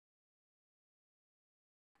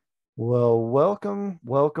Well, welcome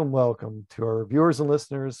to our viewers and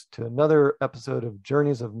listeners to another episode of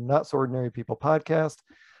Journeys of Not So Ordinary People podcast.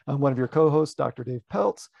 I'm one of your co-hosts, Dr. Dave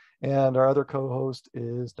Peltz, and our other co-host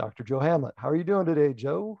is Dr. Joe Hamlett. How are you doing today,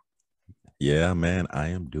 Joe? Yeah, man, I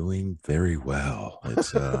am doing very well.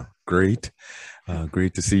 It's great.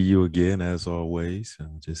 Great to see you again, as always.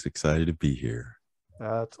 I'm just excited to be here.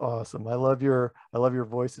 That's awesome. I love your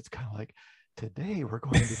voice. It's kind of like today we're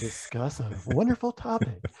going to discuss a wonderful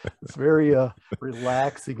topic. It's very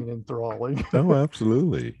relaxing and enthralling. Oh,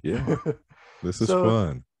 absolutely. Yeah, this is So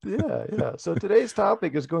fun. yeah. So today's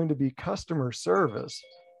topic is going to be customer service.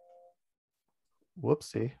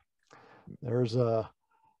 Whoopsie. There's a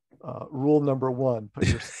rule number one: put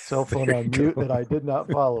your cell phone There you on mute. go. That I did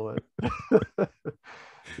not follow it.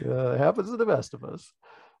 Yeah, it happens to the best of us.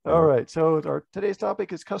 All Yeah. right. So our today's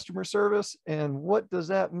topic is customer service, and what does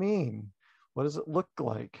that mean? What does it look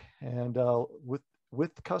like? And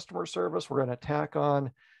with customer service, we're going to tack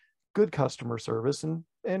on good customer service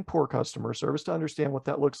and poor customer service to understand what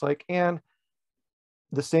that looks like, and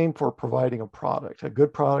the same for providing a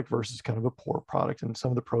good product versus kind of a poor product, and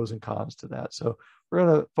some of the pros and cons to that. So we're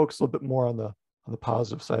going to focus a little bit more on the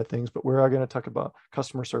positive side of things, but we are going to talk about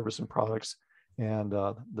customer service and products and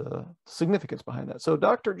the significance behind that. So,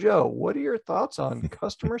 Dr. Joe, what are your thoughts on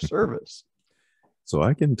customer service? So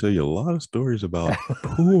I can tell you a lot of stories about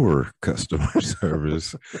poor customer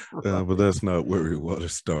service, but Right. that's not where we want to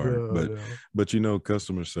start. No, But no. but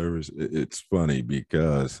customer service. It's funny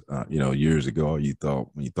because years ago, you thought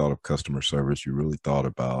when you thought of customer service, you really thought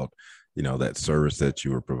about that service that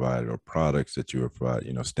you were provided or products that you were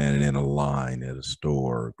provided. Standing in a line at a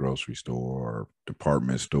store, grocery store, or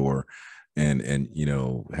department store, and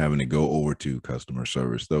having to go over to customer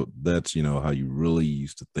service, though. That's how you really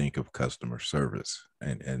used to think of customer service.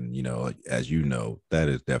 And as that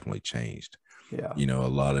has definitely changed. Yeah. A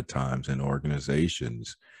lot of times in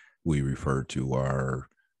organizations, we refer to our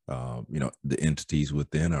the entities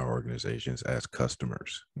within our organizations as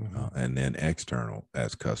customers, Mhm. and then external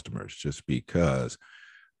as customers, just because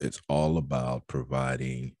it's all about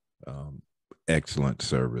providing excellent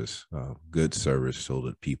service, good service, so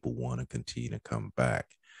that people want to continue to come back.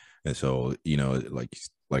 And so,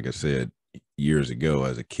 like I said, years ago,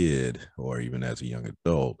 as a kid or even as a young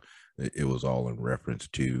adult, it was all in reference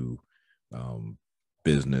to um,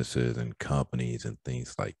 businesses and companies and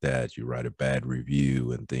things like that. You write a bad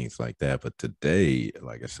review and things like that. But today,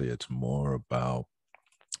 like I say, it's more about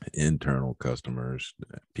internal customers,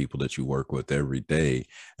 people that you work with every day.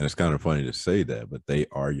 And it's kind of funny to say that, but they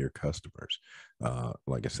are your customers.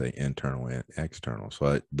 Like I say, internal and external.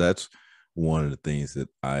 So that's one of the things that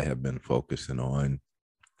I have been focusing on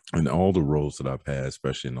in all the roles that I've had,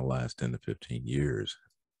 especially in the last 10 to 15 years,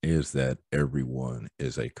 is that everyone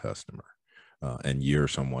is a customer. And you're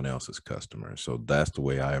someone else's customer. So that's the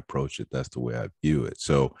way I approach it. That's the way I view it.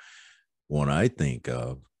 So when I think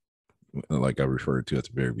of, like I referred to at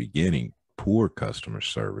the very beginning, poor customer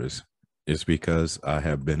service, is because I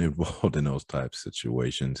have been involved in those types of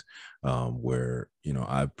situations, where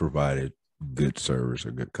I've provided good service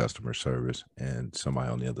or good customer service, and somebody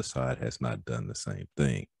on the other side has not done the same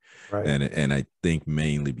thing. Right. And I think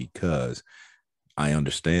mainly because I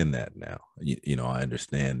understand that now. I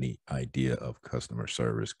understand the idea of customer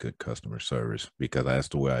service, good customer service, because that's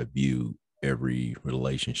the way I view every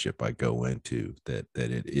relationship I go into. That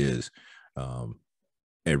it is um,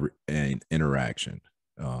 every an interaction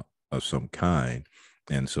of some kind,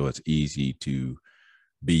 and so it's easy to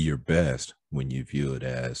be your best when you view it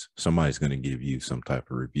as somebody's going to give you some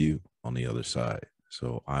type of review on the other side.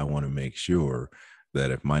 So I want to make sure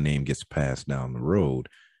that if my name gets passed down the road,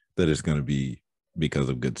 that it's going to be because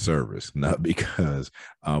of good service, not because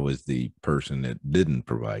I was the person that didn't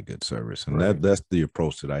provide good service. And Right. that's the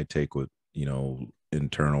approach that I take with,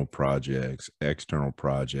 internal projects, external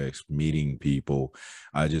projects, meeting people.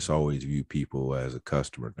 I just always view people as a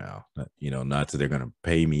customer now. Not that they're going to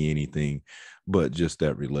pay me anything, but just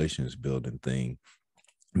that relations building thing,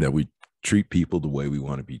 that we treat people the way we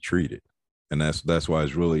want to be treated. And that's why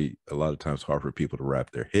it's really a lot of times hard for people to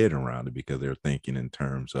wrap their head around it, because they're thinking in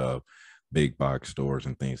terms of big box stores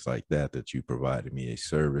and things like that, that you provided me a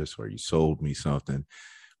service or you sold me something.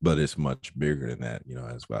 But it's much bigger than that,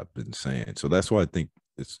 as what I've been saying. So that's why I think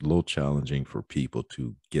it's a little challenging for people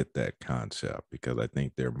to get that concept, because I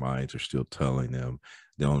think their minds are still telling them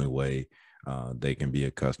the only way they can be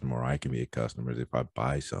a customer, or I can be a customer, is if I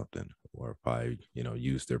buy something, or if I,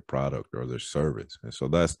 use their product or their service. And so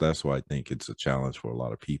that's why I think it's a challenge for a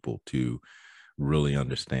lot of people to really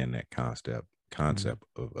understand that concept Mhm.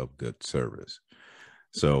 of good service.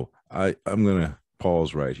 So I'm gonna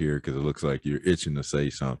pause right here because it looks like you're itching to say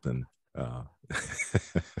something. Uh,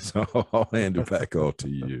 so I'll hand it back all to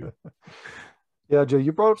you. Yeah, Joe,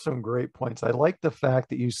 you brought up some great points. I like the fact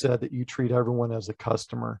that you said that you treat everyone as a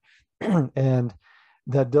customer. And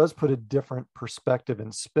that does put a different perspective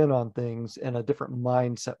and spin on things and a different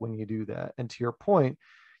mindset when you do that. And to your point,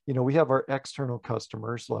 we have our external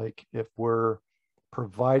customers, like if we're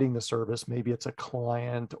providing the service, maybe it's a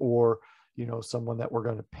client or someone that we're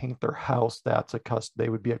going to paint their house, that's they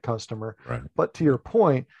would be a customer. Right. But to your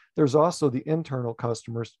point, there's also the internal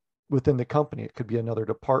customers within the company. It could be another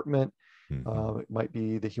department. It might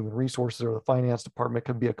be the human resources or the finance department. It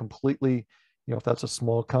could be a completely, if that's a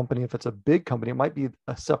small company. If it's a big company, it might be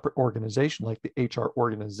a separate organization like the HR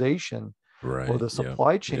organization, right, or the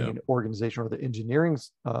supply chain organization, or the engineering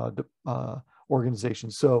organization.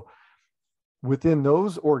 So within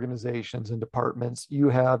those organizations and departments, you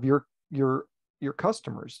have your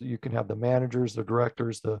customers. You can have the managers, the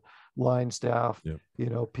directors, the line staff,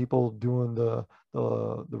 people doing the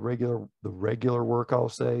regular work, I'll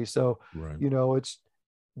say. So right.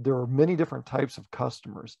 There are many different types of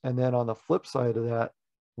customers. And then on the flip side of that,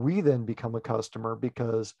 we then become a customer,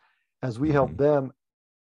 because as we help them,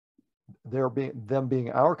 them being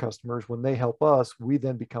our customers, when they help us, we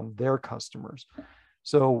then become their customers.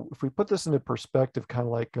 So if we put this into perspective, kind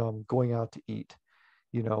of like going out to eat,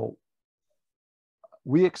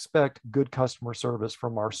 we expect good customer service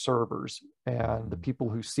from our servers and the people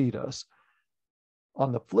who seat us.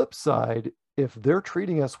 On the flip side, if they're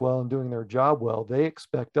treating us well and doing their job well, they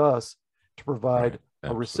expect us to provide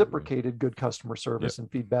a reciprocated good customer service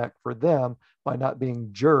and feedback for them, by not being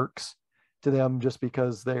jerks to them just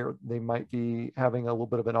because they might be having a little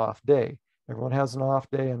bit of an off day. Everyone has an off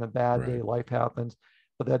day and a bad day. Life happens,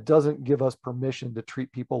 but that doesn't give us permission to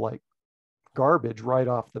treat people like garbage right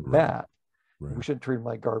off the bat. Right. We shouldn't treat them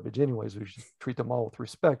like garbage anyways. We should treat them all with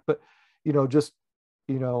respect. But if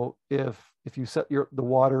you set the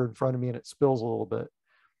water in front of me and it spills a little bit,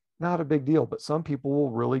 not a big deal. But some people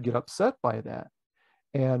will really get upset by that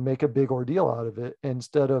and make a big ordeal out of it,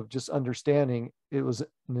 instead of just understanding it was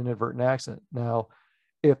an inadvertent accident. Now,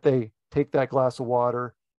 if they take that glass of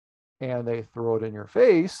water and they throw it in your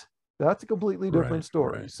face, that's a completely different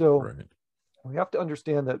story. So we have to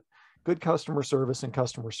understand that good customer service and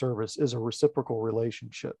customer service is a reciprocal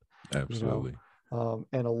relationship. Absolutely.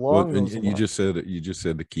 And along those lines, you just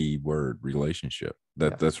said the key word, relationship.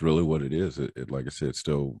 That's really what it is. It, like I said, it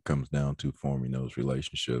still comes down to forming those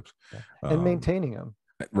relationships and maintaining them.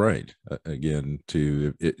 Right. Again,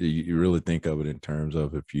 you really think of it in terms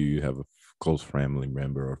of, if you have a close family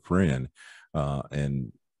member or friend,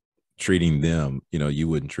 and treating them, you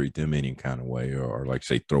wouldn't treat them any kind of way, or like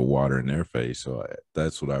say throw water in their face. So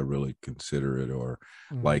that's what I really consider it, or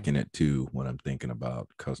liken it to, when I'm thinking about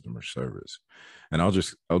customer service. And I'll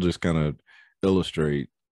just kind of illustrate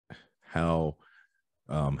how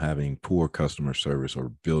having poor customer service, or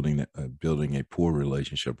building a poor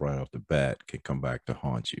relationship right off the bat, can come back to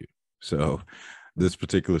haunt you. So this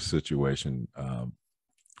particular situation,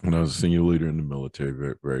 when I was a senior leader in the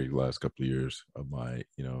military, very last couple of years of my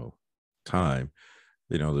time,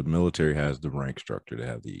 the military has the rank structure. They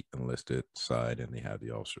have the enlisted side and they have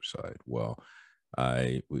the officer side. Well,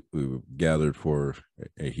 we were gathered for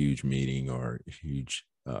a huge meeting, or a huge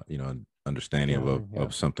understanding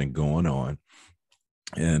of something going on.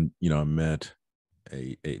 And I met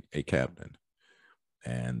a captain,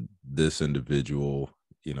 and this individual,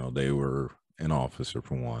 they were an officer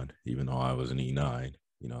for one, even though I was an E9,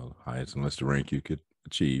 highest enlisted rank you could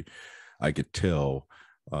achieve. I could tell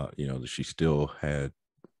that she still had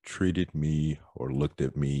treated me, or looked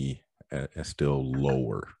at me as still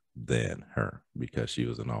lower than her, because she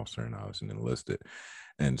was an officer and I was an enlisted.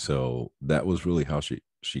 And so that was really how she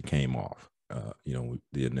came off.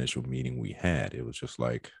 The initial meeting we had, it was just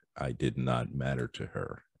like I did not matter to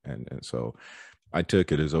her. And so I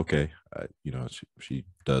took it as, okay, she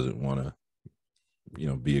doesn't want to,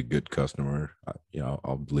 be a good customer.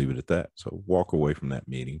 I'll leave it at that. So walk away from that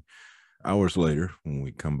meeting. Hours later, when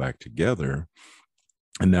we come back together,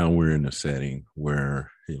 and now we're in a setting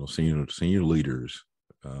where, senior leaders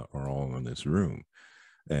are all in this room,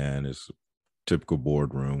 and it's a typical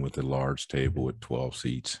boardroom with a large table with 12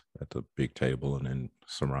 seats at the big table. And then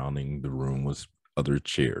surrounding the room was other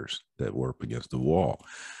chairs that were up against the wall.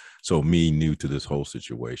 So me, new to this whole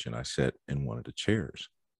situation, I sat in one of the chairs.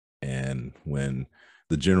 And when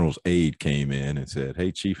the general's aide came in and said,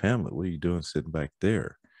 "Hey, Chief Hamlett, what are you doing sitting back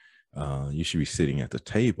there? You should be sitting at the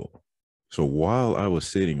table." So while I was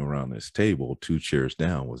sitting around this table, 2 chairs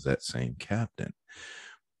down was that same captain.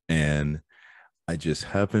 And I just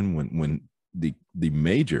happened, when the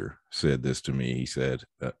major said this to me. He said,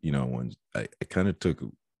 when I kind of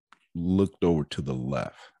looked over to the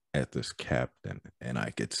left at this captain, and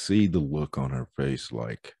I could see the look on her face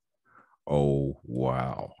like, oh,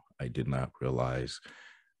 wow, I did not realize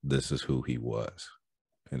this is who he was.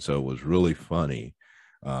 And so it was really funny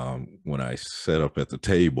when I sat up at the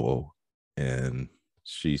table and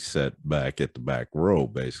she sat back at the back row,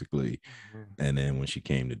 basically. Mm-hmm. And then when she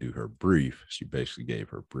came to do her brief, she basically gave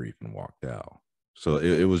her brief and walked out. So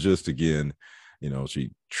it was just, again,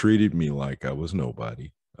 she treated me like I was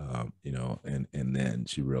nobody, and then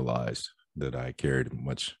she realized that I carried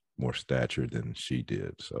much more stature than she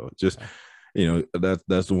did. So just,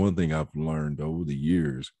 that's the one thing I've learned over the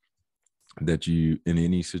years, that you, in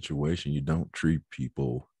any situation, you don't treat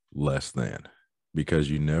people less than, because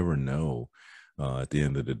you never know at the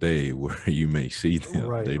end of the day where you may see them.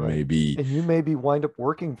 Right, they right. may be, and you may be wind up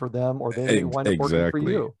working for them, or they may wind up working for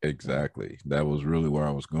you. Exactly. That was really where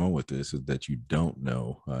I was going with this, is that you don't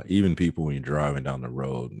know. Even people, when you're driving down the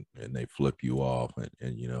road and they flip you off,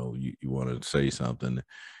 and you want to say something,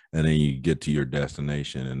 and then you get to your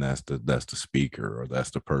destination, and that's the speaker, or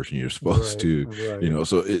that's the person you're supposed to,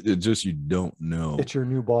 so it just, you don't know. It's your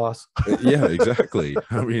new boss. Yeah, exactly.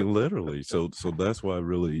 I mean, literally. So that's why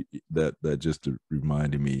really that just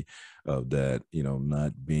reminded me of that,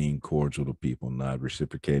 not being cordial to people, not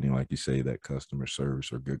reciprocating, like you say, that customer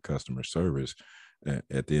service, or good customer service.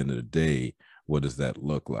 At the end of the day, what does that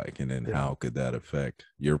look like? And then how could that affect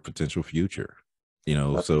your potential future?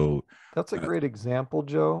 That's a great example,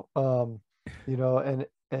 Joe.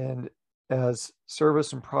 And as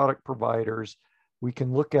service and product providers, we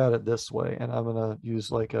can look at it this way. And I'm going to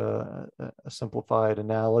use like a simplified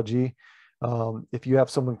analogy. If you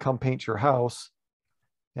have someone come paint your house,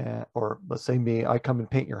 or let's say me, I come and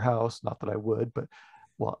paint your house. Not that I would, but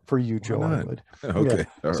well, for you, Joe, I would. Okay.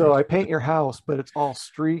 Yeah. So I paint your house, but it's all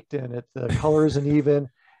streaked and the color isn't even.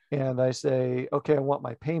 And I say, okay, I want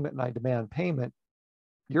my payment, and I demand payment.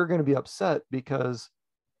 You're going to be upset because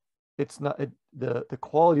it's not, the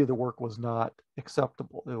quality of the work was not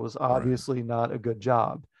acceptable. It was obviously not a good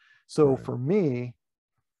job. So for me,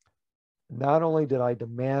 not only did I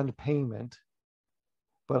demand payment,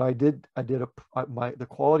 but the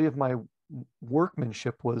quality of my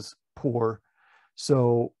workmanship was poor.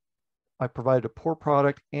 So I provided a poor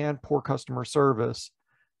product and poor customer service.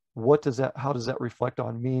 How does that reflect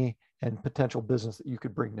on me and potential business that you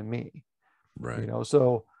could bring to me? Right.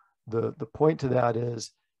 So the point to that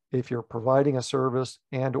is, if you're providing a service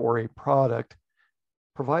and or a product,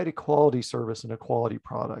 provide a quality service and a quality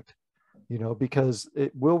product, because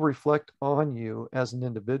it will reflect on you as an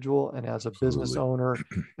individual and as a business owner,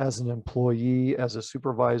 as an employee, as a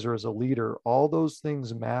supervisor, as a leader. All those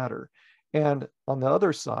things matter. And on the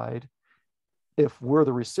other side, if we're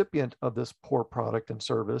the recipient of this poor product and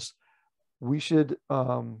service, we should,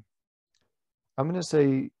 I'm going to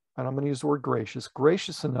say, and I'm going to use the word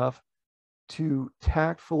gracious enough to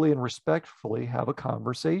tactfully and respectfully have a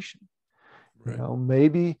conversation.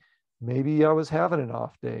 Maybe I was having an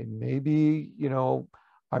off day. Maybe,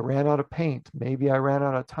 I ran out of paint. Maybe I ran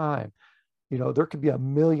out of time. There could be a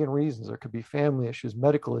million reasons. There could be family issues,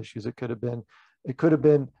 medical issues. It could have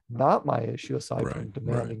been not my issue, aside from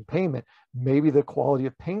demanding payment. Maybe the quality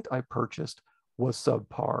of paint I purchased was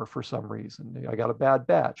subpar for some reason. I got a bad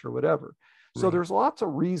batch or whatever. So there's lots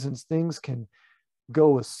of reasons things can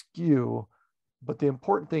go askew, but the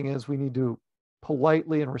important thing is we need to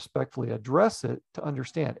politely and respectfully address it to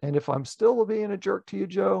understand. And if I'm still being a jerk to you,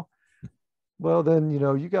 Joe, well, then,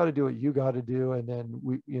 you got to do what you got to do. And then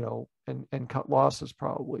we, and cut losses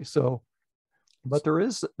probably. So, but there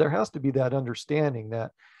has to be that understanding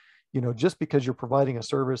that, just because you're providing a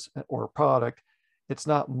service or a product, it's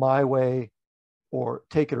not my way or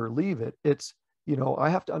take it or leave it. It's, I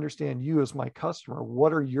have to understand you as my customer.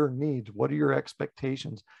 What are your needs? What are your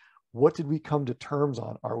expectations? What did we come to terms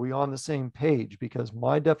on? Are we on the same page? Because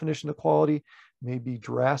my definition of quality may be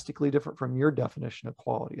drastically different from your definition of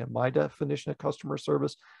quality, and my definition of customer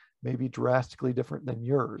service may be drastically different than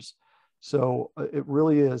yours. So it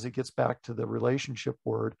really is, it gets back to the relationship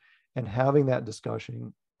word, and having that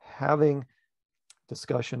discussion,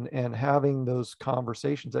 and having those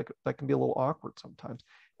conversations that can be a little awkward sometimes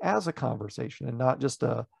as a conversation, and not just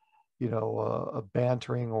a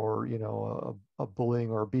bantering or, a bullying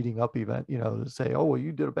or a beating up event, to say, oh, well,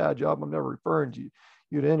 you did a bad job, I'm never referring to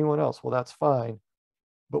you to anyone else. Well, that's fine.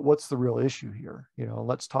 But what's the real issue here?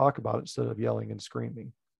 Let's talk about it instead of yelling and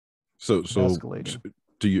screaming. So escalating.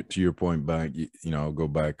 To your point back, I'll go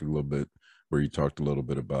back a little bit where you talked a little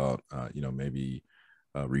bit about, maybe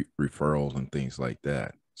referrals and things like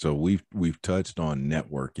that. So we've touched on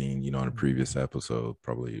networking, in a previous episode,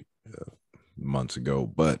 probably months ago,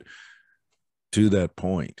 but to that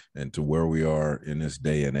point and to where we are in this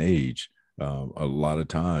day and age, a lot of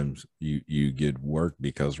times you get work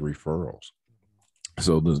because referrals.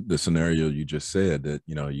 So the scenario you just said, that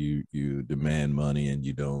you demand money and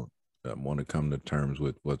you don't want to come to terms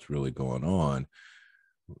with what's really going on.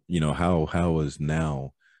 How is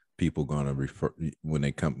now people going to refer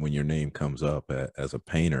when your name comes up as a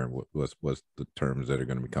painter? What's the terms that are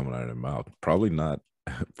going to be coming out of their mouth? Probably not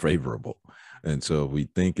favorable. And so we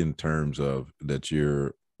think in terms of that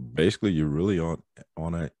you're really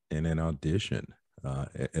in an audition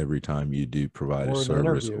every time you do provide a Or an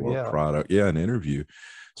service interview, or a yeah. product. Yeah, an interview.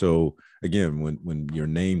 So again, when your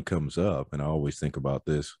name comes up, and I always think about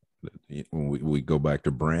this when we go back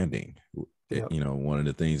to branding, Yep. one of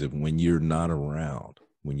the things that when you're not around,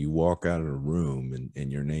 when you walk out of the room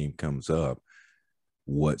and your name comes up,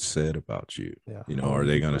 what's said about you? Yeah. Are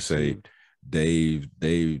they going to say, Dave,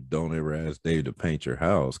 don't ever ask Dave to paint your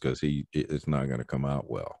house because it's not going to come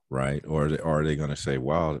out well, right? Or are they going to say,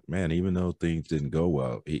 wow, man, even though things didn't go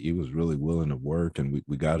well, he was really willing to work and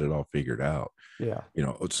we got it all figured out. Yeah.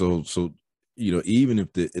 So even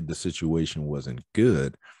if the situation wasn't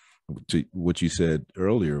good, to what you said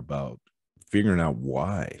earlier about figuring out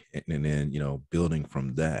why and then building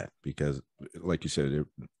from that, because like you said,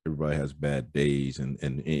 everybody has bad days and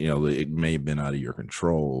it may have been out of your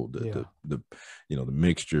control, the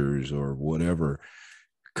mixtures or whatever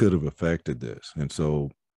could have affected this. And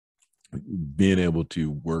so being able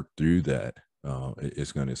to work through that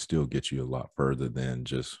it's going to still get you a lot further than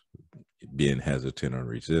just being hesitant or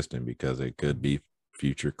resistant, because it could be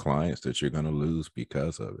future clients that you're going to lose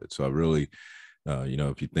because of it. So I really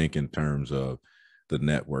if you think in terms of the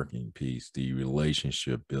networking piece, the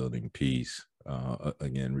relationship building piece,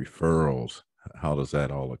 again, referrals, how does that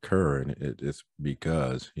all occur? And it's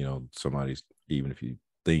because, somebody's, even if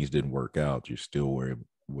things didn't work out, you still were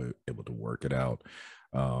able to work it out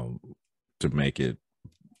to make it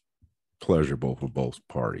pleasurable for both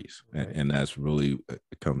parties. Right. And that's really,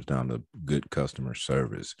 it comes down to good customer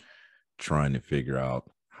service, trying to figure out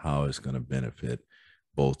how it's going to benefit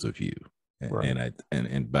both of you. Right.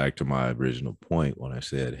 And back to my original point when I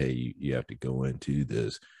said, hey, you have to go into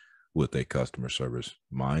this with a customer service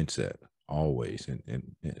mindset always.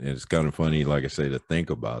 And it's kind of funny, like I say, to think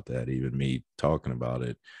about that, even me talking about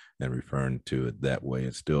it and referring to it that way,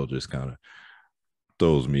 it still just kind of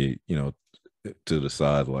throws me, to the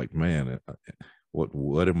side, like, man,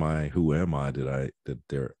 what am I, who am I that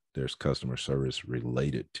there's customer service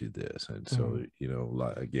related to this? And so,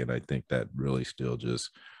 again, I think that really still just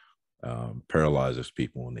paralyzes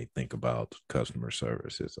people when they think about customer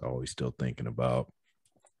service. It's always still thinking about,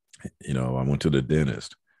 I went to the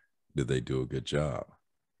dentist. Did they do a good job?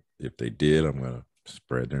 If they did, I'm going to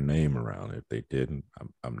spread their name around. If they didn't,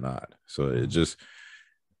 I'm not. So it just,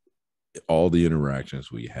 all the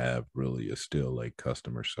interactions we have really is still a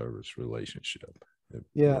customer service relationship.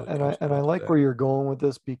 Yeah, really and I like where you're going with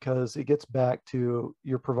this, because it gets back to,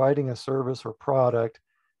 you're providing a service or product.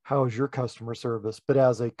 How is your customer service? But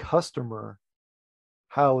as a customer,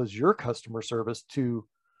 how is your customer service to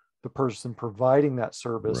the person providing that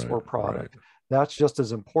service or product? Right. That's just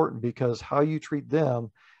as important, because how you treat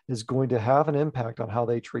them is going to have an impact on how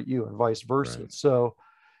they treat you, and vice versa. Right. So,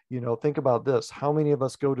 think about this. How many of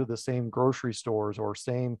us go to the same grocery stores or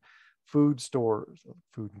same food stores,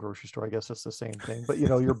 food and grocery store, I guess it's the same thing, but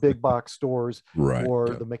your big box stores, right, or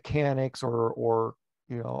the mechanics or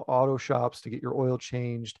auto shops to get your oil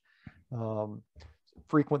changed,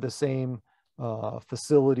 frequent the same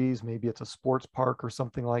facilities, maybe it's a sports park or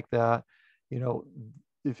something like that.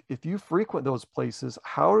 If you frequent those places,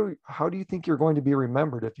 how do you think you're going to be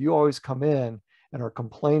remembered if you always come in and are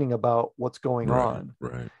complaining about what's going on?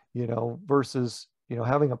 Right. Versus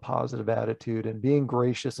having a positive attitude and being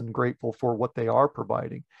gracious and grateful for what they are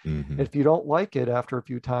providing. Mm-hmm. If you don't like it after a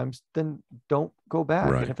few times, then don't go back.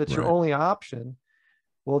 Right, and if it's your only option,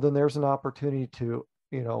 well, then there's an opportunity to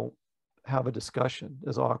have a discussion,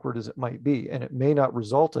 as awkward as it might be, and it may not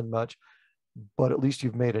result in much, but at least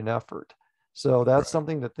you've made an effort. So that's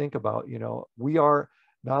something to think about. We are,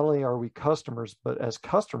 not only are we customers, but as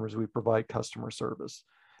customers, we provide customer service,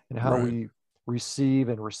 and how we receive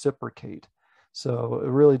and reciprocate. So it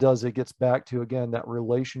really does, it gets back to, again, that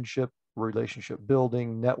relationship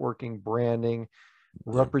building, networking, branding,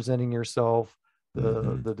 representing yourself,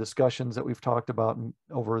 the discussions that we've talked about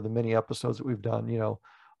over the many episodes that we've done.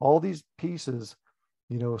 All these pieces,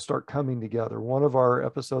 start coming together. One of our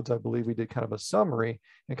episodes, I believe we did kind of a summary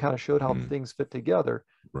and kind of showed how things fit together.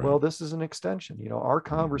 Right. Well, this is an extension. Our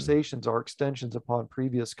Mm-hmm. conversations are extensions upon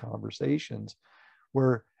previous conversations,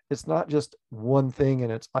 where it's not just one thing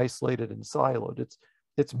and it's isolated and siloed.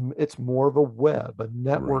 It's more of a web, a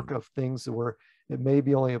network Right. of things where it may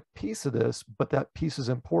be only a piece of this, but that piece is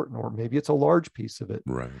important, or maybe it's a large piece of it.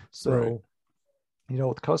 Right. Right. So,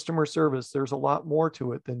 with customer service, there's a lot more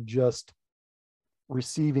to it than just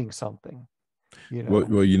receiving something, Well,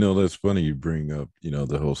 that's funny you bring up,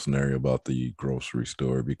 the whole scenario about the grocery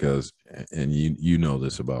store because, and you know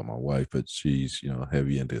this about my wife, but she's,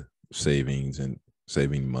 heavy into savings and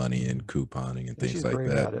saving money and couponing and And things she's like great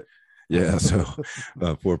that. at it. Yeah. So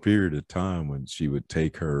for a period of time when she would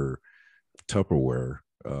take her Tupperware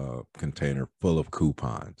container full of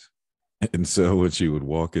coupons. And so when she would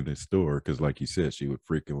walk in the store, because like you said, she would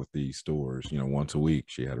frequent with these stores, once a week.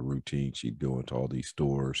 She had a routine. She'd go into all these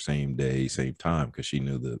stores, same day, same time, because she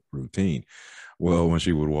knew the routine. Well, when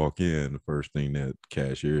she would walk in, the first thing that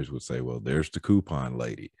cashiers would say, well, there's the coupon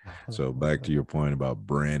lady. So back to your point about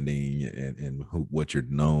branding and what you're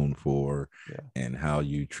known for Yeah. and how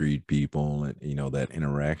you treat people and, that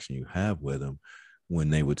interaction you have with them. When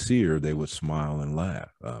they would see her, they would smile and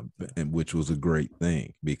laugh, and which was a great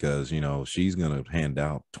thing because she's going to hand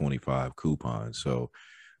out 25 coupons. So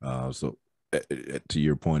to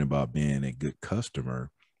your point about being a good customer,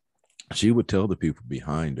 she would tell the people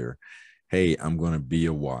behind her, "Hey, I'm going to be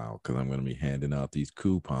a while because I'm going to be handing out these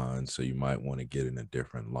coupons, so you might want to get in a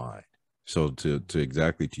different line." So to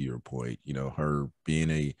exactly to your point, her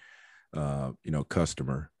being a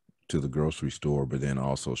customer to the grocery store, but then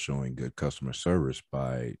also showing good customer service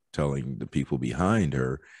by telling the people behind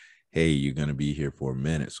her, hey, you're going to be here for a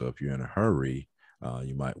minute. So if you're in a hurry,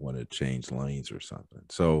 you might want to change lanes or something.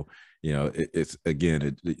 So, it's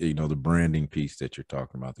again, the branding piece that you're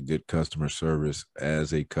talking about, the good customer service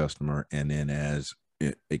as a customer, and then as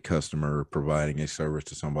a customer providing a service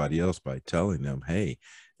to somebody else by telling them, hey,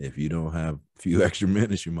 if you don't have a few extra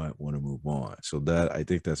minutes, you might want to move on. So that, I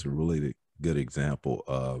think that's a really good example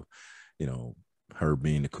of, her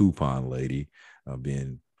being the coupon lady,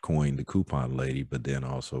 being coined the coupon lady, but then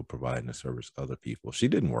also providing a service to other people. She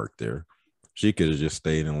didn't work there. She could have just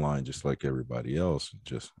stayed in line just like everybody else.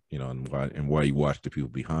 Just, and while you watch the people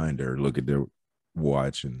behind her look at their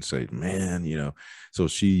watch and say, man, so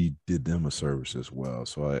she did them a service as well.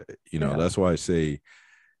 So that's why I say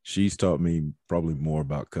she's taught me probably more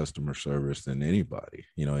about customer service than anybody,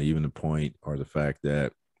 even the point or the fact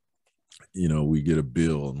that, we get a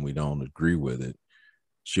bill and we don't agree with it.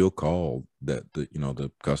 She'll call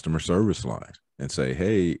the customer service line and say,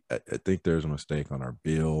 hey, I think there's a mistake on our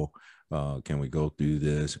bill. Can we go through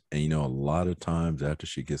this? And, a lot of times after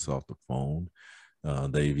she gets off the phone,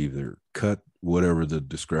 they've either cut whatever the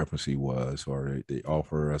discrepancy was, or they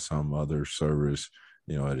offer us some other service,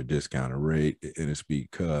 at a discounted rate. And it's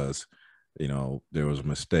because, there was a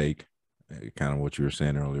mistake, kind of what you were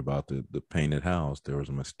saying earlier about the painted house. There was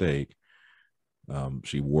a mistake.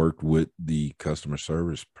 She worked with the customer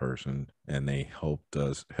service person and they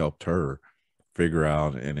helped her figure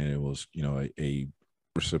out. And it was, a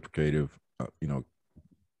reciprocative,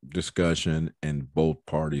 discussion, and both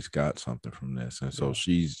parties got something from this. And so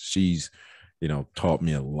she's taught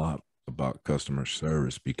me a lot about customer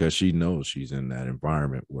service because she knows she's in that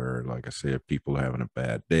environment where, like I said, if people are having a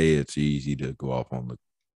bad day, it's easy to go off on the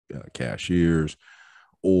cashiers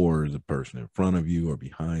or the person in front of you or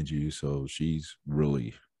behind you. So she's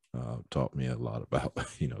really taught me a lot about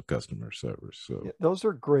customer service. So Yeah, those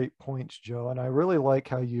are great points, Joe, and I really like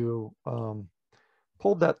how you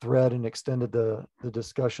pulled that thread and extended the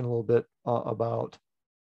discussion a little bit about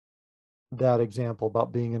that example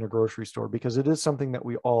about being in a grocery store, because it is something that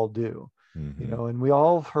we all do, and we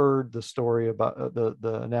all have heard the story about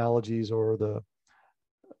the analogies, or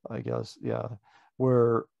I guess, yeah,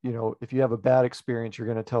 where, if you have a bad experience, you're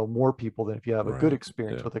going to tell more people than if you have a good right,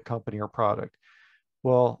 experience yeah, with a company or product.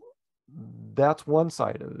 Well, that's one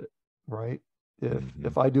side of it, right?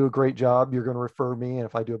 If I do a great job, you're going to refer me, and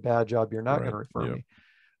if I do a bad job, you're not going right, to refer yep, me.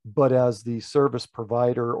 But as the service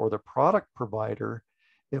provider or the product provider,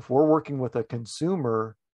 if we're working with a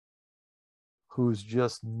consumer who's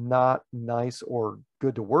just not nice or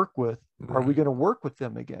good to work with, are we right, going to work with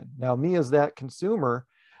them again? Now, me as that consumer,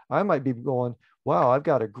 I might be going, wow, I've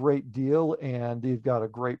got a great deal and they've got a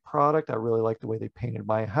great product. I really like the way they painted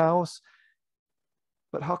my house.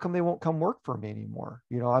 But how come they won't come work for me anymore?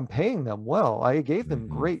 I'm paying them well. I gave them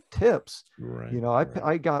great tips. right, right,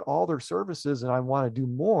 I got all their services and I want to do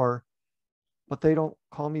more, but they don't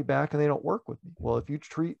call me back and they don't work with me. Well, if you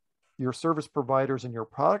treat your service providers and your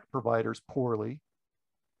product providers poorly,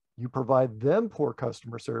 you provide them poor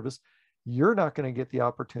customer service, you're not going to get the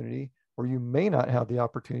opportunity, or you may not have the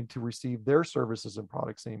opportunity to receive their services and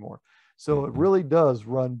products anymore. So it really does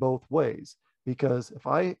run both ways, because if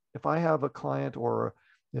I have a client, or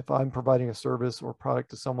if I'm providing a service or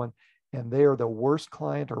product to someone and they are the worst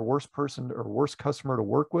client or worst person or worst customer to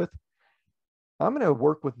work with, I'm going to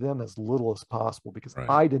work with them as little as possible, because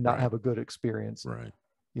I did not have a good experience.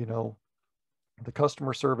 You know, the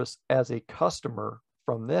customer service as a customer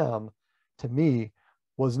from them, to me,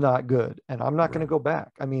 was not good. And I'm not going to go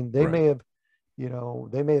back. I mean, they may have, you know,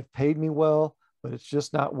 they may have paid me well, but it's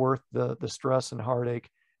just not worth the stress and heartache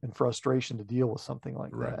and frustration to deal with something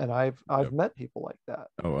like that. And I've met people like that.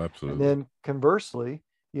 Oh, absolutely. And then conversely,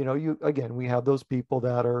 you know, we have those people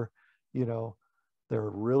that are, you know, they're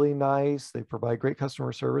really nice, they provide great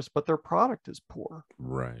customer service, but their product is poor.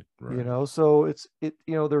 You know, so you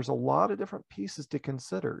know, there's a lot of different pieces to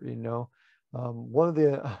consider. You know, one of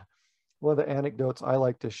the anecdotes I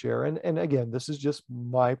like to share, and again, this is just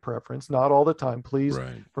my preference, not all the time, please,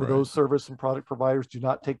 for those service and product providers, do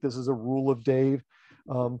not take this as a rule of Dave.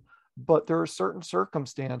 But there are certain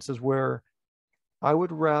circumstances where I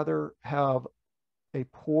would rather have a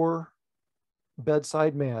poor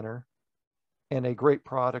bedside manner and a great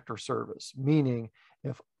product or service. Meaning,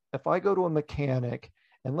 if I go to a mechanic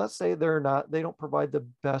and let's say they don't provide the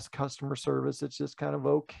best customer service, it's just kind of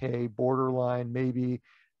okay, borderline, maybe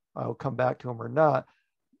I'll come back to them or not,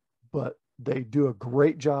 but they do a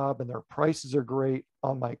great job and their prices are great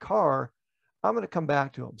on my car, I'm going to come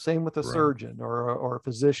back to them. Same with a surgeon or a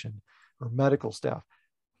physician or medical staff.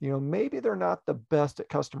 You know, maybe they're not the best at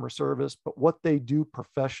customer service, but what they do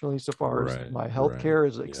professionally, so far as my healthcare,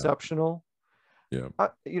 is exceptional. You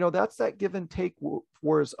know, that's that give and take.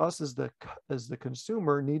 Whereas us as the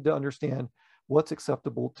consumer need to understand what's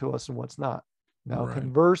acceptable to us and what's not. Now,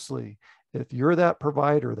 conversely, if you're that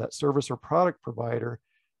provider, that service or product provider,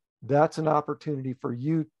 that's an opportunity for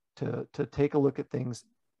you to take a look at things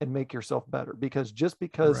and make yourself better. Because just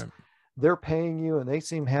because they're paying you and they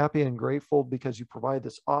seem happy and grateful because you provide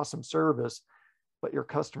this awesome service, but your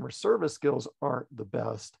customer service skills aren't the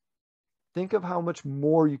best, think of how much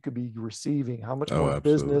more you could be receiving, how much more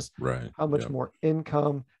business, how much more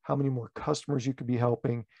income, how many more customers you could be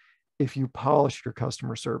helping if you polish your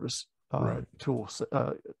customer service tool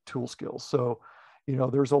skills. So, you know,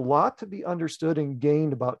 there's a lot to be understood and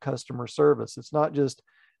gained about customer service. It's not just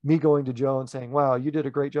me going to Joe and saying, wow, you did a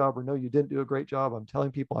great job, or no, you didn't do a great job. I'm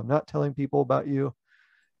telling people, I'm not telling people about you.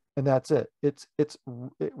 And that's it. It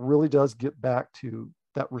really does get back to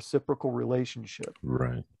that reciprocal relationship.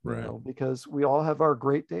 You know, because we all have our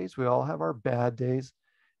great days, we all have our bad days,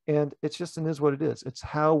 and it's just, it is what it is. It's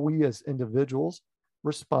how we as individuals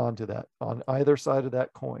respond to that on either side of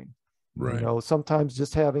that coin. You know, sometimes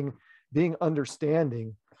just being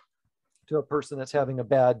understanding to a person that's having a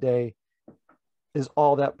bad day is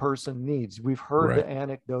all that person needs. We've heard the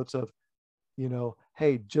anecdotes of, you know,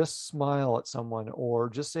 hey, just smile at someone or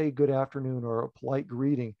just say good afternoon or a polite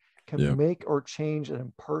greeting can make or change a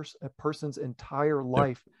person's entire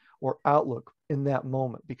life or outlook in that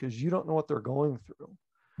moment, because you don't know what they're going through.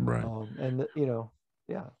 And you know,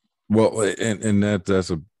 well, and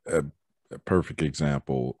that's a perfect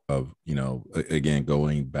example of, you know, again,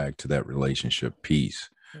 going back to that relationship piece.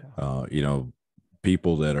 You know,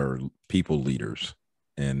 people that are people leaders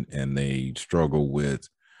and they struggle with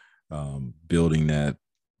building that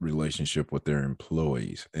relationship with their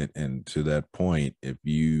employees. And to that point, if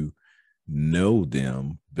you know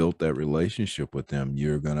them, built that relationship with them,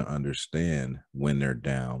 you're going to understand when they're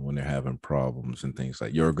down, when they're having problems and things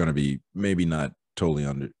like, you're going to be maybe not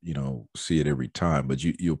totally see it every time, but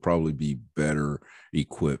you'll probably be better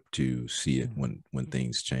equipped to see it when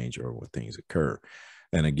things change or when things occur.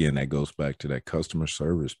 And again, that goes back to that customer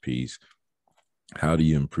service piece. How do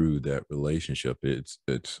you improve that relationship? It's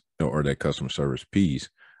or that customer service piece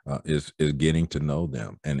is getting to know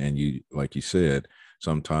them. And you, like you said,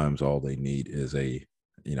 sometimes all they need is a,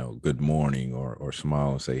 you know, good morning or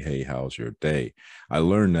smile and say, hey, how's your day? I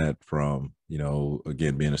learned that from, you know,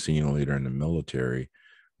 again, being a senior leader in the military.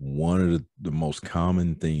 One of the most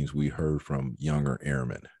common things we heard from younger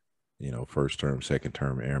airmen, you know, first term, second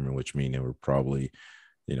term airmen, which mean they were probably,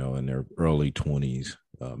 you know, in their early 20s,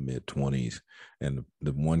 mid 20s. And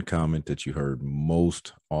the one comment that you heard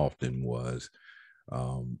most often was,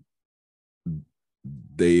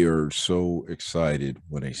 they are so excited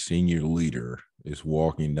when a senior leader is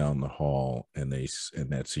walking down the hall and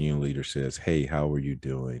that senior leader says, hey, how are you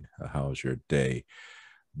doing? How's your day?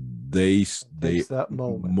 That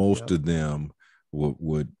moment, most of them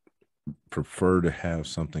would prefer to have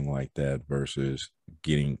something like that versus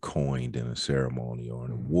getting coined in a ceremony or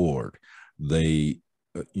an award. They,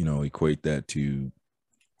 equate that to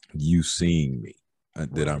you seeing me,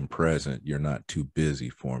 that I'm present. You're not too busy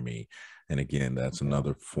for me. And again, that's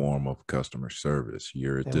another form of customer service.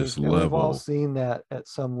 You're at this We've all level. seen that at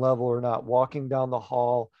some level or not, walking down the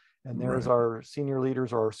hall, and there's Right. our senior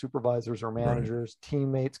leaders or our supervisors or Right. managers,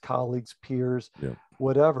 teammates, colleagues, peers, Yep.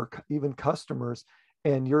 whatever, even customers.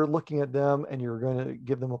 And you're looking at them and you're going to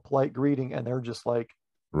give them a polite greeting, and they're just like,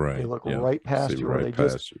 they Right. look Yeah. right See past you, or right they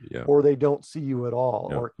just, past you. Yeah. or they don't see you at all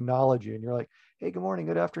Yeah. or acknowledge you. And you're like, hey, good morning,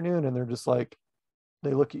 good afternoon. And they're just like,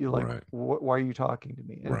 they look at you like, Right. why are you talking to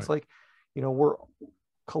me? And it's Right. like, we're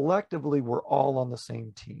collectively, we're all on the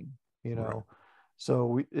same team, you Right. know?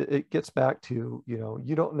 So it gets back to,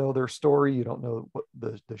 you don't know their story. You don't know what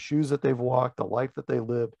the shoes that they've walked, the life that they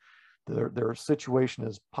lived, their situation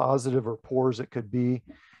is positive or poor as it could be,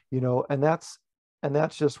 and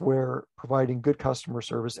that's just where providing good customer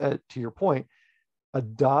service, to your point,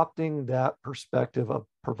 adopting that perspective of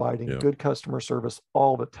providing Yeah. good customer service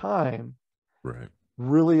all the time Right.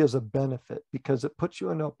 really is a benefit, because it puts you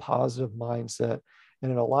in a positive mindset,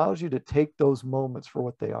 and it allows you to take those moments for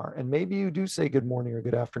what they are. And maybe you do say good morning or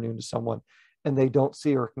good afternoon to someone and they don't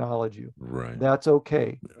see or acknowledge you. Right. That's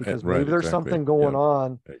okay, because Right. maybe there's Exactly. something going Yeah.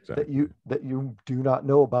 on that Exactly. you do not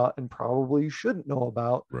know about, and probably you shouldn't know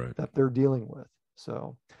about, Right. that they're dealing with.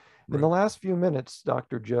 So in the Right. last few minutes,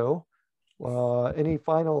 Dr. Joe, any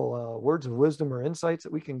final words of wisdom or insights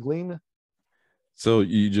that we can glean? So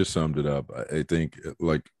you just summed it up. I think,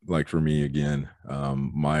 like for me again,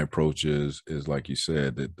 my approach is like you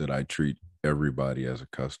said, that I treat everybody as a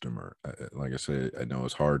customer. Like I said, I know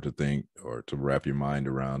it's hard to think or to wrap your mind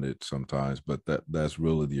around it sometimes, but that's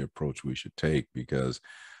really the approach we should take. Because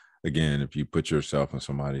again, if you put yourself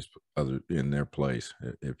in their place,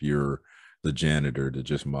 if you're the janitor to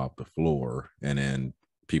just mop the floor, and then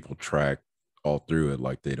people track all through it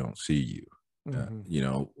like they don't see you,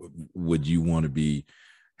 Mm-hmm. would you want to be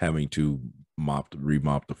having to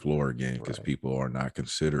remop the floor again because Right. people are not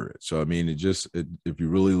considerate? So I mean, if you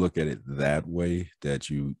really look at it that way,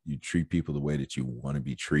 that you treat people the way that you want to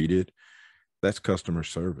be treated, that's customer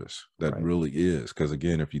service. That Right. really is. Because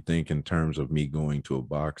again, if you think in terms of me going to a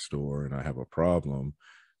box store and I have a problem,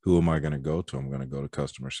 who am I going to go to? I'm going to go to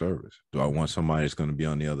customer service. Do I want somebody that's going to be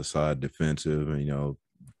on the other side defensive and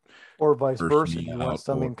Or vice curse versa. me Do you want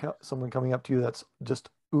out? Or someone coming up to you that's just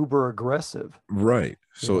uber aggressive? right.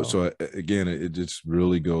 You So know, again, it just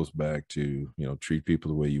really goes back to, treat people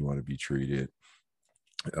the way you want to be treated.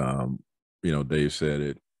 um Dave said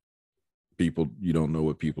it, people, you don't know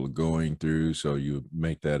what people are going through, so you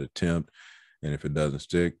make that attempt, and if it doesn't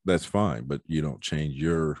stick, that's fine, but you don't change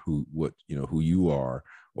who you are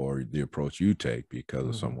or the approach you take because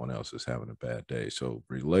of mm-hmm. someone else is having a bad day. So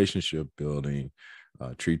relationship building,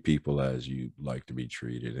 treat people as you like to be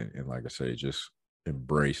treated, and like I say, just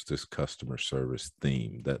embrace this customer service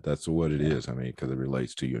theme. That's what it Yeah. is. I mean, because it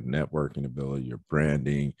relates to your networking ability, your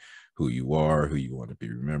branding, who you are, who you want to be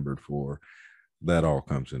remembered for. That all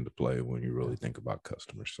comes into play when you Yeah. really think about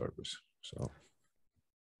customer service. So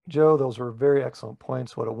Joe, those were very excellent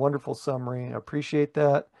points. What a wonderful summary. I appreciate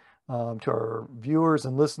that. To our viewers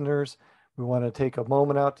and listeners, we want to take a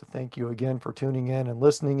moment out to thank you again for tuning in and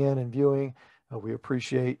listening in and viewing. We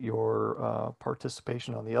appreciate your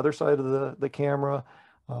participation on the other side of the camera.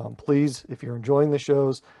 Please, if you're enjoying the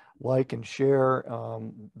shows, like and share.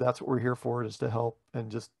 That's what we're here for, is to help and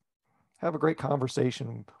just have a great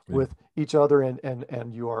conversation yeah. with each other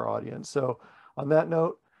and you, our audience. So on that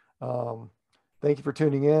note, um, thank you for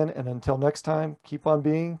tuning in. And until next time, keep on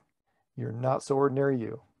being your not so ordinary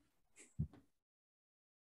you.